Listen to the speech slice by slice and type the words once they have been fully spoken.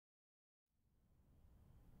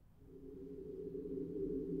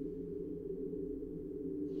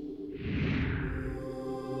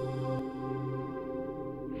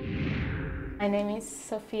My name is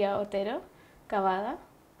Sofia Otero Cavada.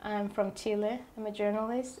 I'm from Chile. I'm a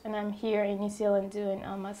journalist and I'm here in New Zealand doing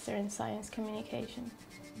a Master in Science Communication.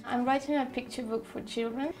 I'm writing a picture book for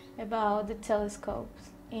children about the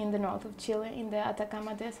telescopes in the north of Chile in the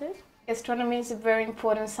Atacama Desert. Astronomy is a very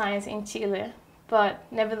important science in Chile, but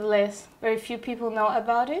nevertheless, very few people know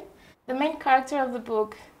about it. The main character of the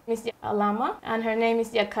book is a llama and her name is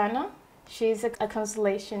Yacana. She is a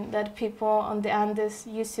constellation that people on the Andes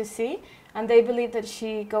used to see, and they believe that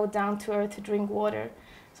she goes down to earth to drink water.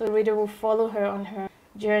 So the reader will follow her on her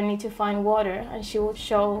journey to find water, and she will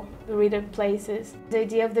show the reader places. The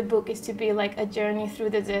idea of the book is to be like a journey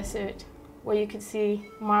through the desert, where you can see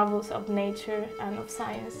marvels of nature and of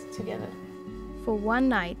science together. For one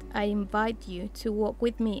night, I invite you to walk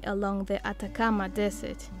with me along the Atacama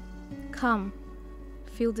Desert. Come,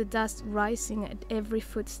 feel the dust rising at every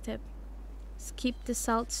footstep. Skip the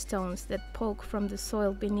salt stones that poke from the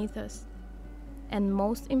soil beneath us. And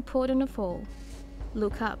most important of all,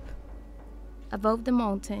 look up. Above the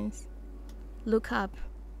mountains, look up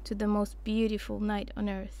to the most beautiful night on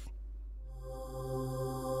earth.